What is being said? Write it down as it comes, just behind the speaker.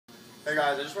Hey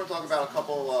guys, I just want to talk about a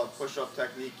couple of push-up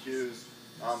technique cues.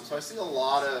 So I see a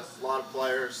lot of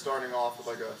players starting off with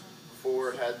like a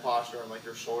forward head posture and like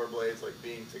your shoulder blades like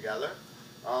being together.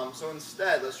 So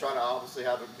instead, let's try to obviously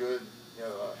have a good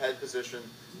head position,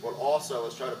 but also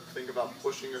let's try to think about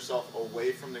pushing yourself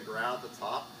away from the ground at the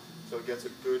top, so it gets a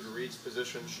good reach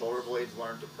position. Shoulder blades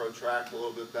learn to protract a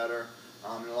little bit better,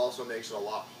 and it also makes it a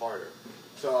lot harder.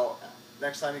 So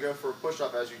next time you go for a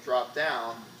push-up, as you drop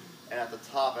down, and at the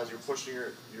top, as you're pushing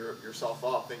yourself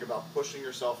up, think about pushing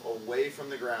yourself away from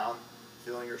the ground,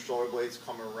 feeling your shoulder blades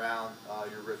come around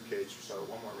your rib cage. So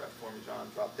one more rep for me, John.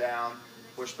 Drop down,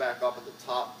 push back up at the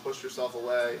top, push yourself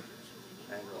away,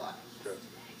 and relax. Good.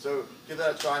 So give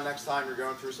that a try next time you're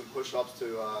going through some push-ups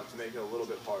to make it a little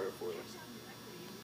bit harder for you.